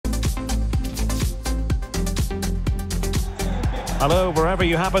Hello, wherever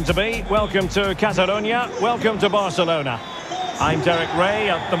you happen to be. Welcome to Catalonia. Welcome to Barcelona. I'm Derek Ray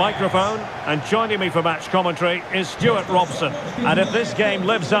at the microphone, and joining me for match commentary is Stuart Robson. And if this game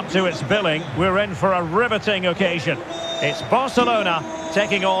lives up to its billing, we're in for a riveting occasion. It's Barcelona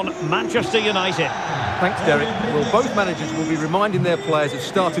taking on Manchester United. Thanks, Derek. Well, both managers will be reminding their players of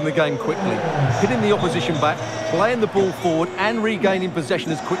starting the game quickly, hitting the opposition back, playing the ball forward and regaining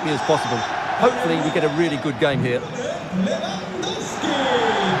possession as quickly as possible. Hopefully we get a really good game here.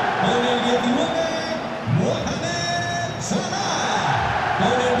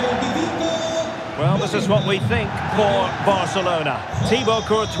 Well, this is what we think for Barcelona. Thibaut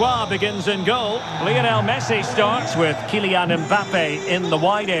Courtois begins in goal. Lionel Messi starts with Kylian Mbappe in the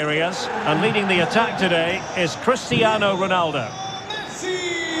wide areas. And leading the attack today is Cristiano Ronaldo.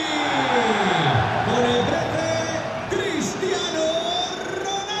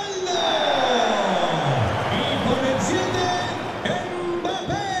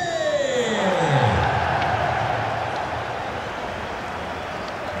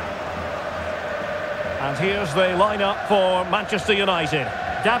 And here's the lineup for Manchester United.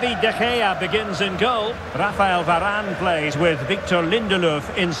 David De Gea begins in goal. Rafael Varane plays with Victor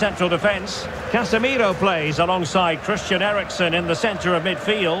Lindelof in central defence. Casemiro plays alongside Christian Eriksen in the centre of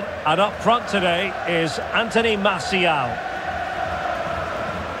midfield. And up front today is Anthony Martial.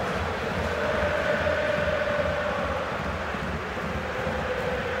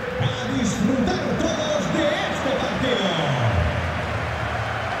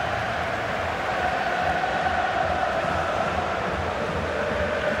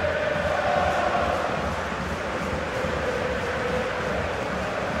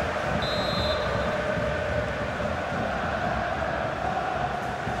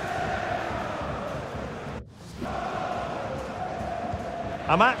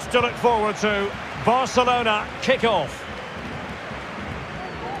 A match to look forward to. Barcelona kick-off.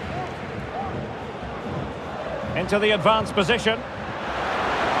 Into the advanced position.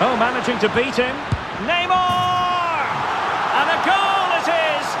 Oh, managing to beat him. Neymar! And a goal it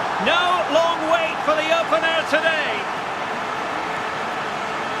is! No long wait for the opener today.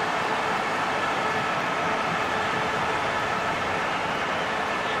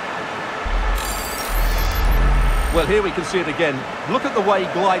 Well, here we can see it again. Look at the way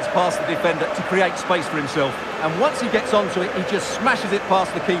he glides past the defender to create space for himself. And once he gets onto it, he just smashes it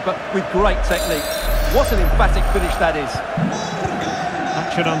past the keeper with great technique. What an emphatic finish that is.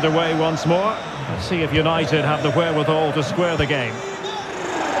 Action underway once more. Let's see if United have the wherewithal to square the game.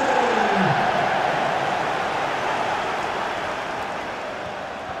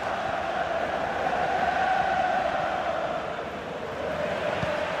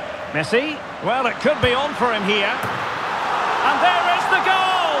 Messi, well, it could be on for him here. And there is the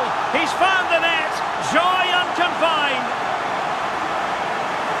goal! He's found the net, joy unconfined.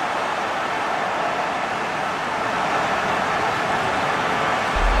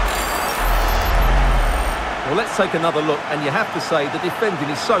 Well, let's take another look, and you have to say the defending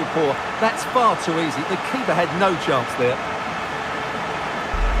is so poor. That's far too easy. The keeper had no chance there.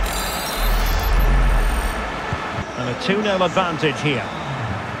 And a 2-0 advantage here.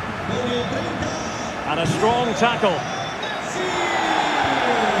 And a strong tackle.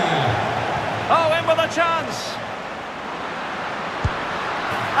 Oh, in with a chance.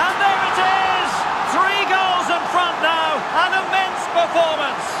 And there it is! 3 goals in front now. An immense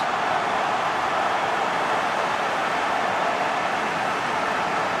performance.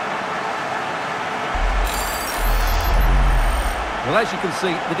 Well, as you can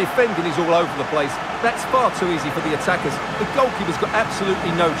see, the defending is all over the place. That's far too easy for the attackers. The goalkeeper's got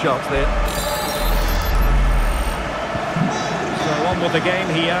absolutely no chance there. So on with the game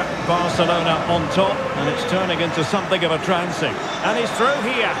here. Barcelona on top, and it's turning into something of a trouncing. And he's through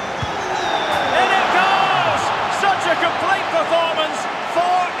here. In it goes! Such a complete performance.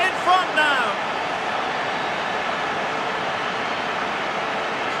 4 in front now.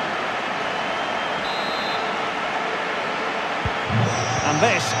 And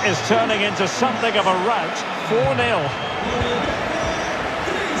this is turning into something of a rout. 4-0.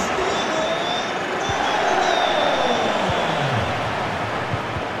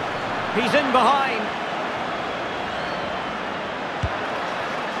 He's in behind.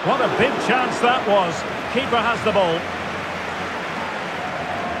 What a big chance that was. Keeper has the ball.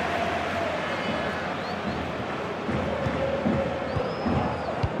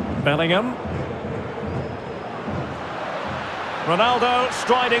 Bellingham. Ronaldo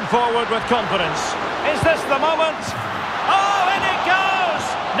striding forward with confidence. Is this the moment? Oh, in it goes!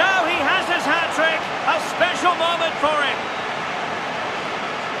 Now he has his hat-trick. A special moment for him.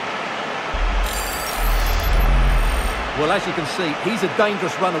 1-0 Well, as you can see, he's a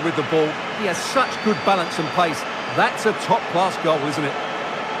dangerous runner with the ball. He has such good balance and pace. That's a top-class goal, isn't it?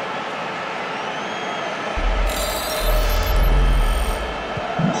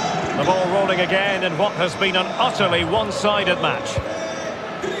 The ball rolling again in what has been an utterly one-sided match.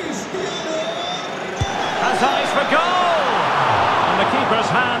 Has eyes for goal! And the keeper's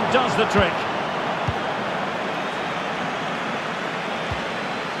hand does the trick.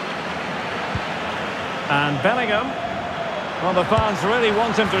 And Bellingham. Well, the fans really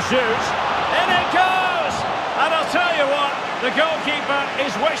want him to shoot. In it goes! And I'll tell you what, the goalkeeper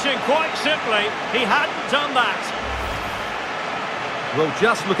is wishing quite simply he hadn't done that. Well,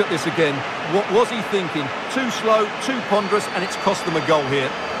 just look at this again. What was he thinking? Too slow, too ponderous, and it's cost them a goal here.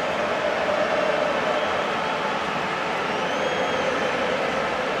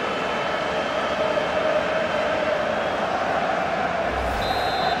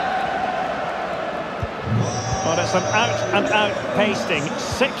 Well, it's an out-and-out pasting.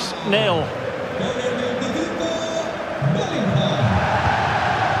 6-0.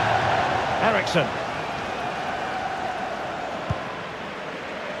 Ericsson.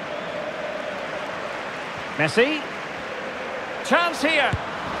 Messi. Chance here.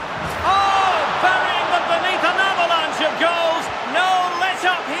 Oh, burying them beneath an avalanche of goals. No let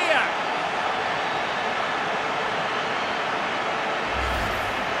up here.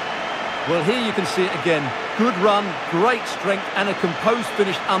 Well, here you can see it again. Good run, great strength, and a composed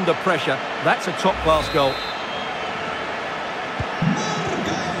finish under pressure. That's a top-class goal.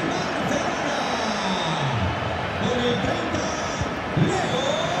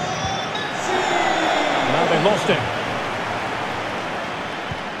 Now they've lost it.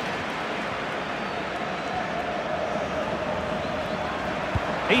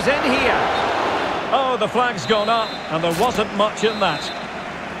 He's in here. Oh, the flag's gone up, and there wasn't much in that.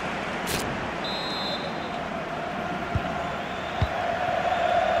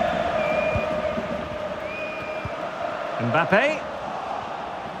 Mbappe.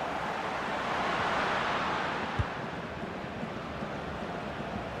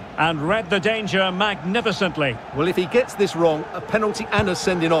 And read the danger magnificently. Well, if he gets this wrong, a penalty and a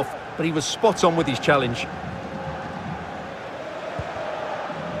sending off, but he was spot on with his challenge.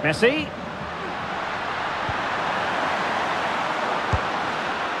 Messi.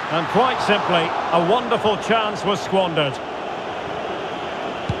 And quite simply, a wonderful chance was squandered.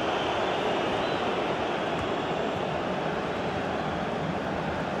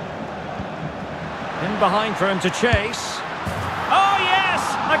 In behind for him to chase. Oh yes,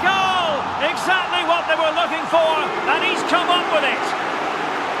 a goal! Exactly what they were looking for, and he's come up with it.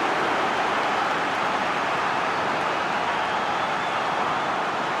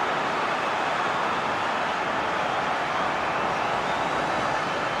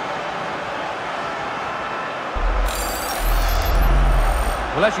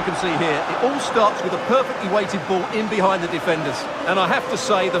 Well, as you can see here, it all starts with a perfectly weighted ball in behind the defenders. And I have to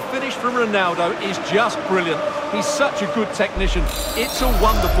say, the finish from Ronaldo is just brilliant. He's such a good technician. It's a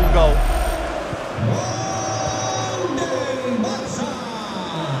wonderful goal.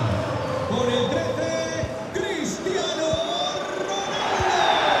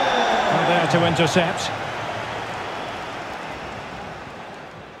 And there to intercept.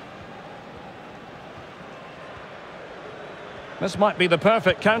 This might be the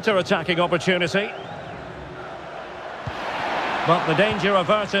perfect counter-attacking opportunity. But the danger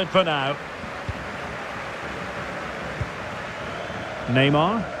averted for now.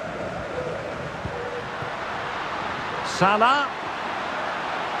 Neymar. Salah.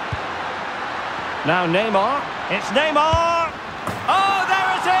 Now Neymar. It's Neymar! Oh, there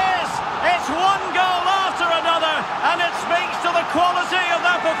it is! It's one goal after another, and it speaks to the quality of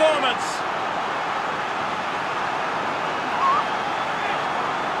their performance.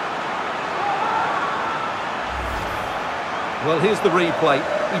 Well, here's the replay.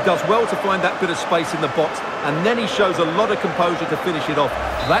 He does well to find that bit of space in the box, and then he shows a lot of composure to finish it off.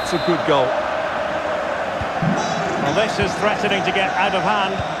 That's a good goal. Well, this is threatening to get out of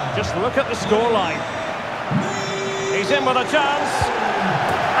hand. Just look at the scoreline. He's in with a chance.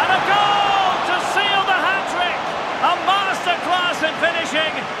 And a goal to seal the hat-trick. A masterclass in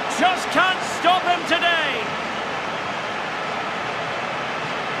finishing. Just can't stop him today.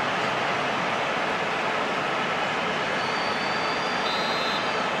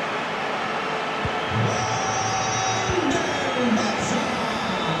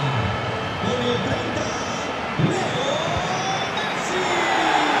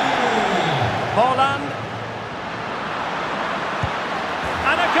 Holland.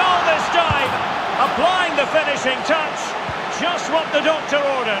 And a goal this time. Applying the finishing touch. Just what the doctor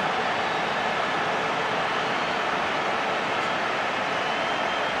ordered.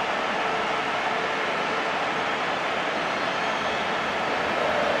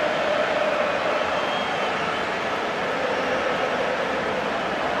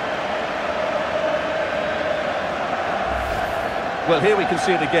 Well, here we can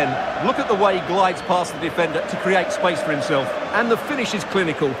see it again. Look at the way he glides past the defender to create space for himself. And the finish is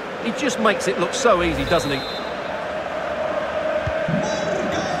clinical. He just makes it look so easy, doesn't he?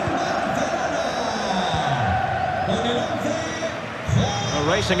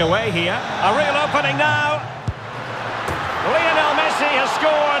 Racing away here. A real opening now. Lionel Messi has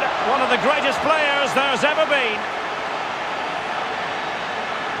scored. One of the greatest players there's ever been.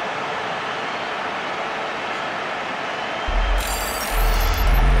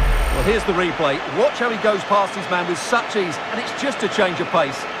 Well, here's the replay. Watch how he goes past his man with such ease, and it's just a change of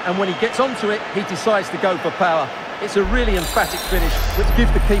pace. And when he gets onto it, he decides to go for power. It's a really emphatic finish, which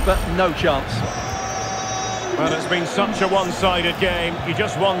gives the keeper no chance. Well, it's been such a one-sided game. You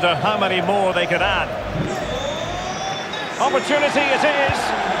just wonder how many more they could add. Opportunity it is.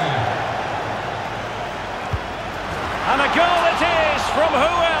 And a goal it is from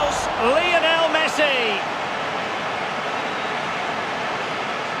who else? Lionel Messi.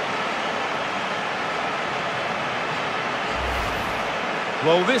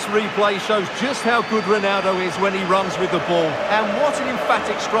 Well, this replay shows just how good Ronaldo is when he runs with the ball. And what an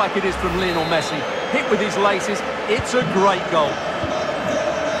emphatic strike it is from Lionel Messi. Hit with his laces, it's a great goal.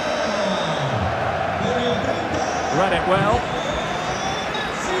 Read it well.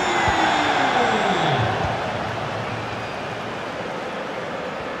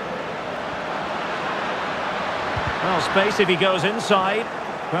 Well, space if he goes inside.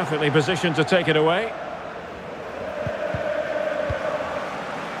 Perfectly positioned to take it away.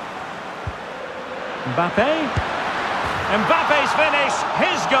 Mbappe. Mbappe's finish,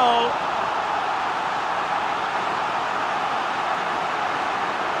 his goal.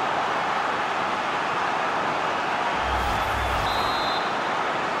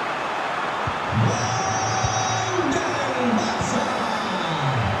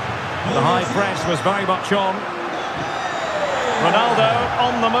 The high press was very much on. Ronaldo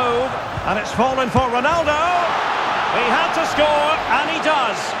on the move, and it's fallen for Ronaldo. He had to score, and he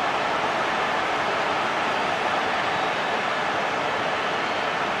does.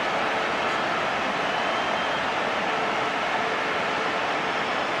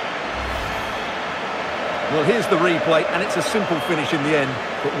 Well, here's the replay, and it's a simple finish in the end.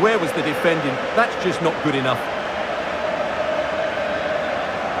 But where was the defending? That's just not good enough.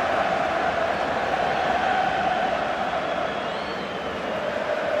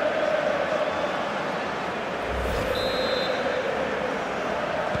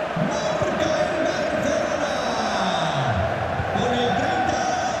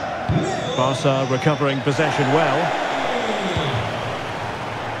 Barca recovering possession well.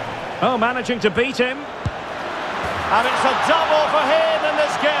 Oh, managing to beat him. And it's a double for him in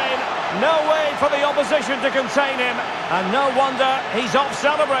this game. No way for the opposition to contain him. And no wonder he's off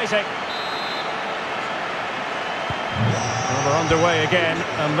celebrating. Well, we're underway again.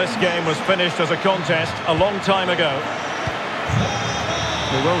 And this game was finished as a contest a long time ago.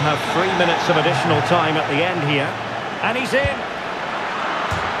 We will have 3 minutes of additional time at the end here. And he's in.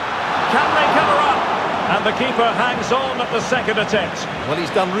 Can they cover up? And the keeper hangs on at the second attempt. Well,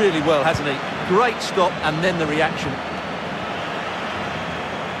 he's done really well, hasn't he? Great stop, and then the reaction.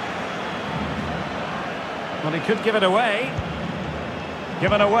 Well, he could give it away.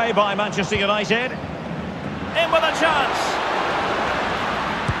 Given away by Manchester United. In with a chance.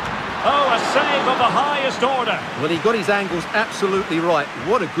 Oh, a save of the highest order. Well, he got his angles absolutely right.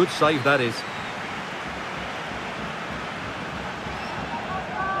 What a good save that is.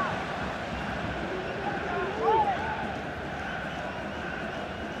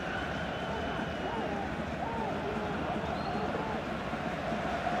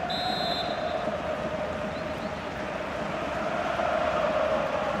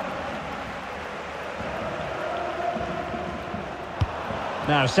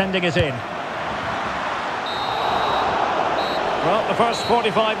 Now sending it in. Well, the first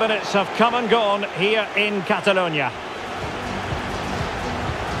 45 minutes have come and gone here in Catalonia.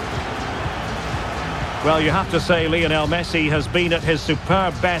 Well, you have to say Lionel Messi has been at his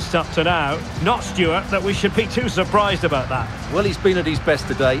superb best up to now. Not, Stuart, that we should be too surprised about that. Well, he's been at his best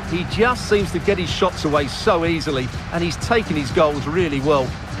today. He just seems to get his shots away so easily, and he's taken his goals really well.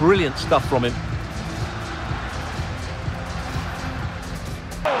 Brilliant stuff from him.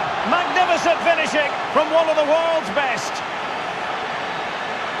 Magnificent finishing from one of the world's best.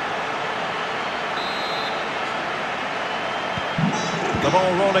 The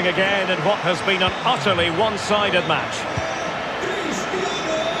ball rolling again in what has been an utterly one-sided match.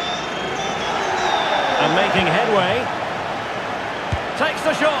 And making headway. Takes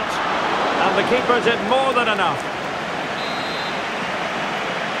the shot. And the keeper did more than enough.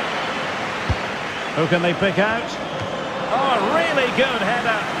 Who can they pick out? Oh, a really good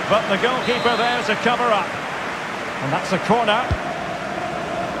header, but the goalkeeper there to cover up. And that's a corner.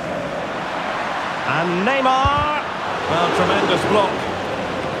 And Neymar. Well, tremendous block.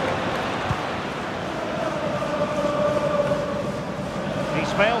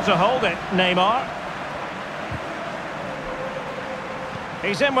 He's failed to hold it, Neymar.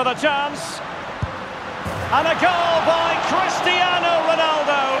 He's in with a chance. And a goal by Cristiano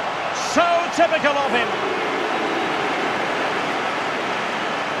Ronaldo. So typical of him.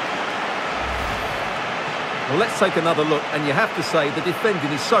 Well, let's take another look, and you have to say the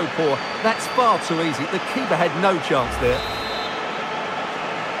defending is so poor. That's far too easy. The keeper had no chance there.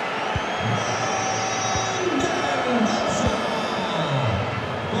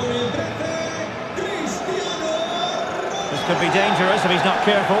 This could be dangerous if he's not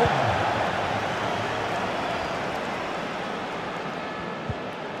careful.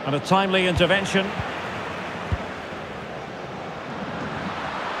 And a timely intervention.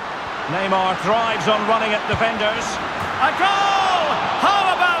 Neymar thrives on running at defenders. A goal!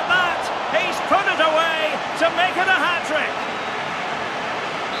 How about that? He's put it away to make it a hat-trick.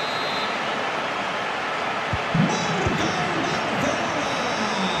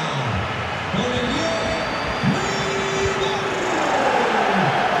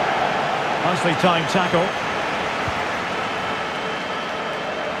 Nicely timed tackle.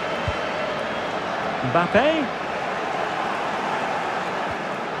 Mbappe.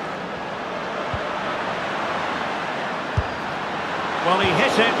 Well, he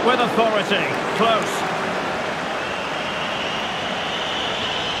hit it with authority. Close.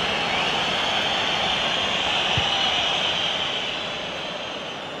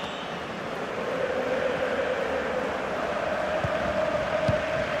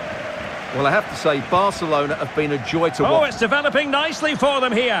 Well, I have to say, Barcelona have been a joy to watch. Oh, it's developing nicely for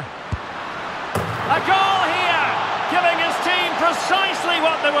them here. A goal here, giving his team precisely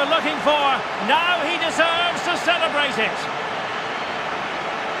what they were looking for. Now he deserves to celebrate it.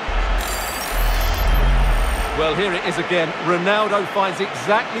 Well, here it is again. Ronaldo finds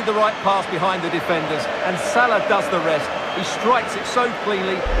exactly the right pass behind the defenders, and Salah does the rest. He strikes it so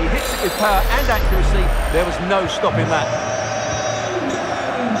cleanly, he hits it with power and accuracy. There was no stopping that.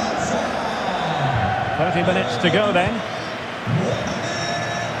 30 minutes to go then.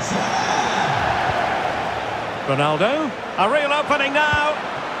 Ronaldo, a real opening now.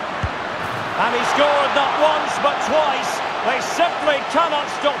 And he scored not once but twice. They simply cannot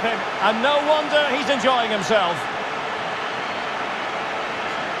stop him, and no wonder he's enjoying himself.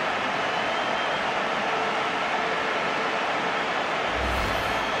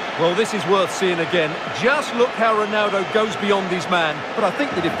 Well, this is worth seeing again. Just look how Ronaldo goes beyond his man. But I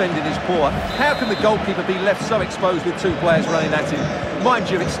think the defending is poor. How can the goalkeeper be left so exposed with two players running at him? Mind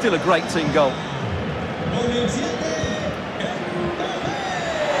you, it's still a great team goal.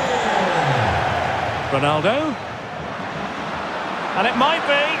 Ronaldo. And it might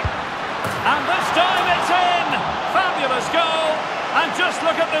be. And this time it's in. Fabulous goal. And just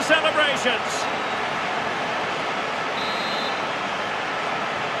look at the celebrations.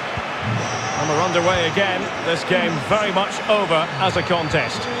 And we're underway again. This game very much over as a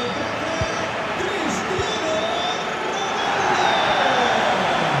contest.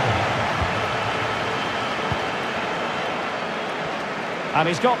 And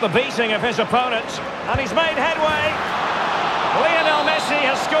he's got the beating of his opponent. And he's made headway. Lionel Messi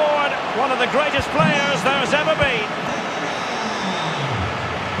has scored, one of the greatest players there's ever been.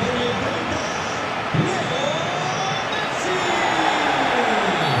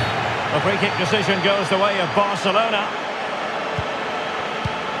 The free kick decision goes the way of Barcelona.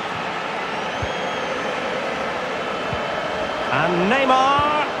 And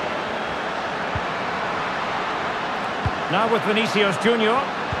Neymar. Now with Vinicius Junior.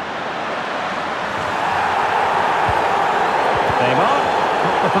 Neymar,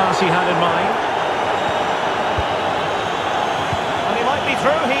 not the pass he had in mind. And he might be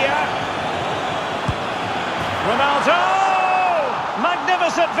through here. Ronaldo!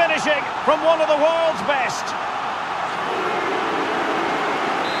 Magnificent finishing from one of the world's best.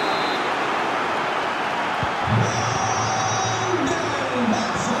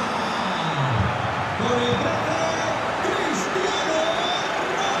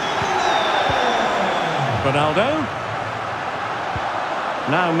 Ronaldo.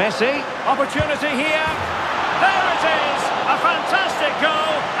 Now Messi, opportunity here. There it is, a fantastic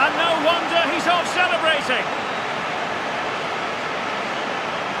goal, and no wonder he's off celebrating.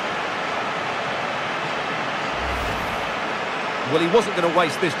 Well, he wasn't going to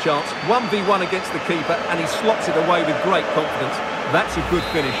waste this chance. 1v1 against the keeper, and he slots it away with great confidence. That's a good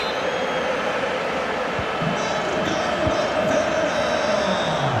finish.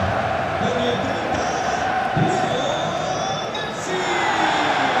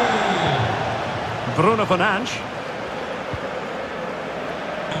 Bruno Fernandes.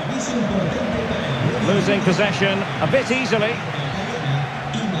 Losing possession a bit easily.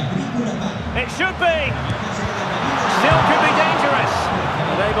 It should be. Still could be dangerous.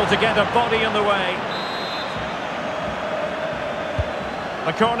 But able to get a body in the way.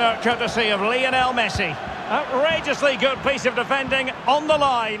 The corner courtesy of Lionel Messi. Outrageously good piece of defending on the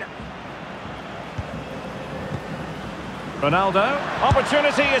line. Ronaldo,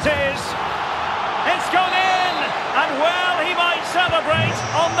 opportunity it is. It's gone in, and well, he might celebrate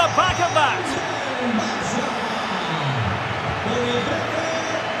on the back of that.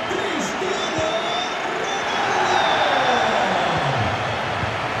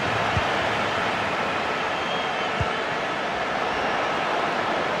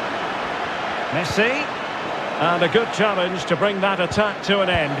 Messi, and a good challenge to bring that attack to an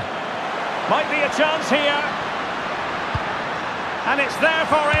end. Might be a chance here. And it's there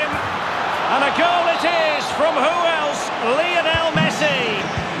for him. And a goal it is from who else? Lionel Messi.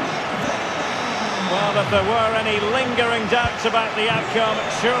 Well, if there were any lingering doubts about the outcome,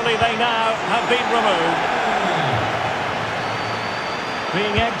 surely they now have been removed.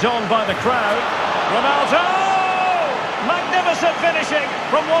 Being egged on by the crowd. Ronaldo! Magnificent finishing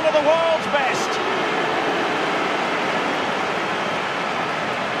from one of the world's best.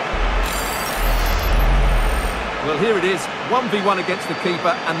 Well, here it is, 1v1 against the keeper,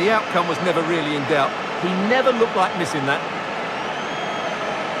 and the outcome was never really in doubt. He never looked like missing that.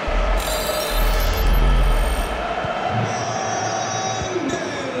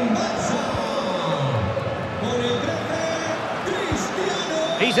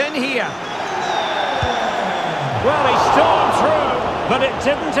 He's in here. Well, he stormed through, but it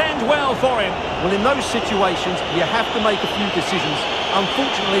didn't end well for him. Well, in those situations, you have to make a few decisions.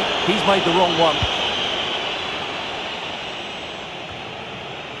 Unfortunately, he's made the wrong one.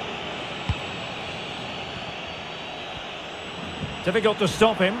 Difficult to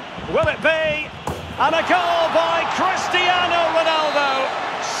stop him. Will it be? And a goal by Cristiano Ronaldo.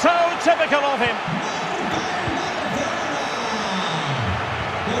 So typical of him.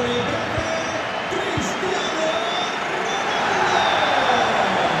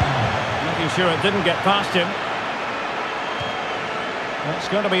 Making sure it didn't get past him. It's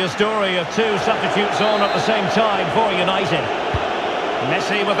going to be a story of two substitutes on at the same time for United.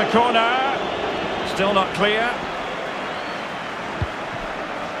 Messi with the corner. Still not clear.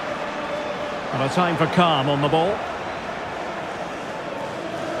 And a time for calm on the ball.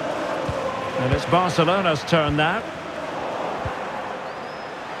 And it's Barcelona's turn now.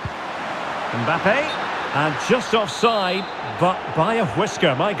 Mbappe. And just offside, but by a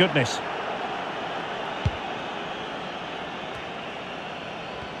whisker, my goodness.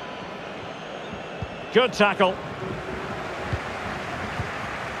 Good tackle.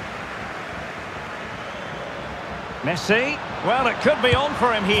 Messi. Well, it could be on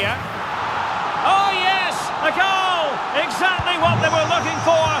for him here. Oh, yes! A goal! Exactly what they were looking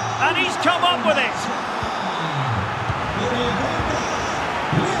for, and he's come up with it.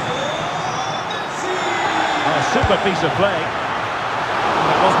 A super piece of play.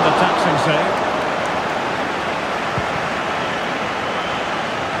 It wasn't a taxing save.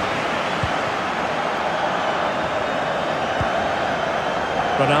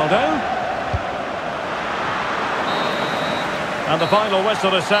 Ronaldo. And the final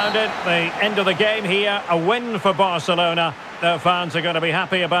whistle has sounded. The end of the game here. A win for Barcelona. Their fans are going to be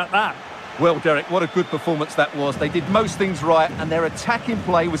happy about that. Well, Derek, what a good performance that was. They did most things right, and their attacking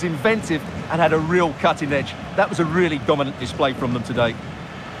play was inventive and had a real cutting edge. That was a really dominant display from them today.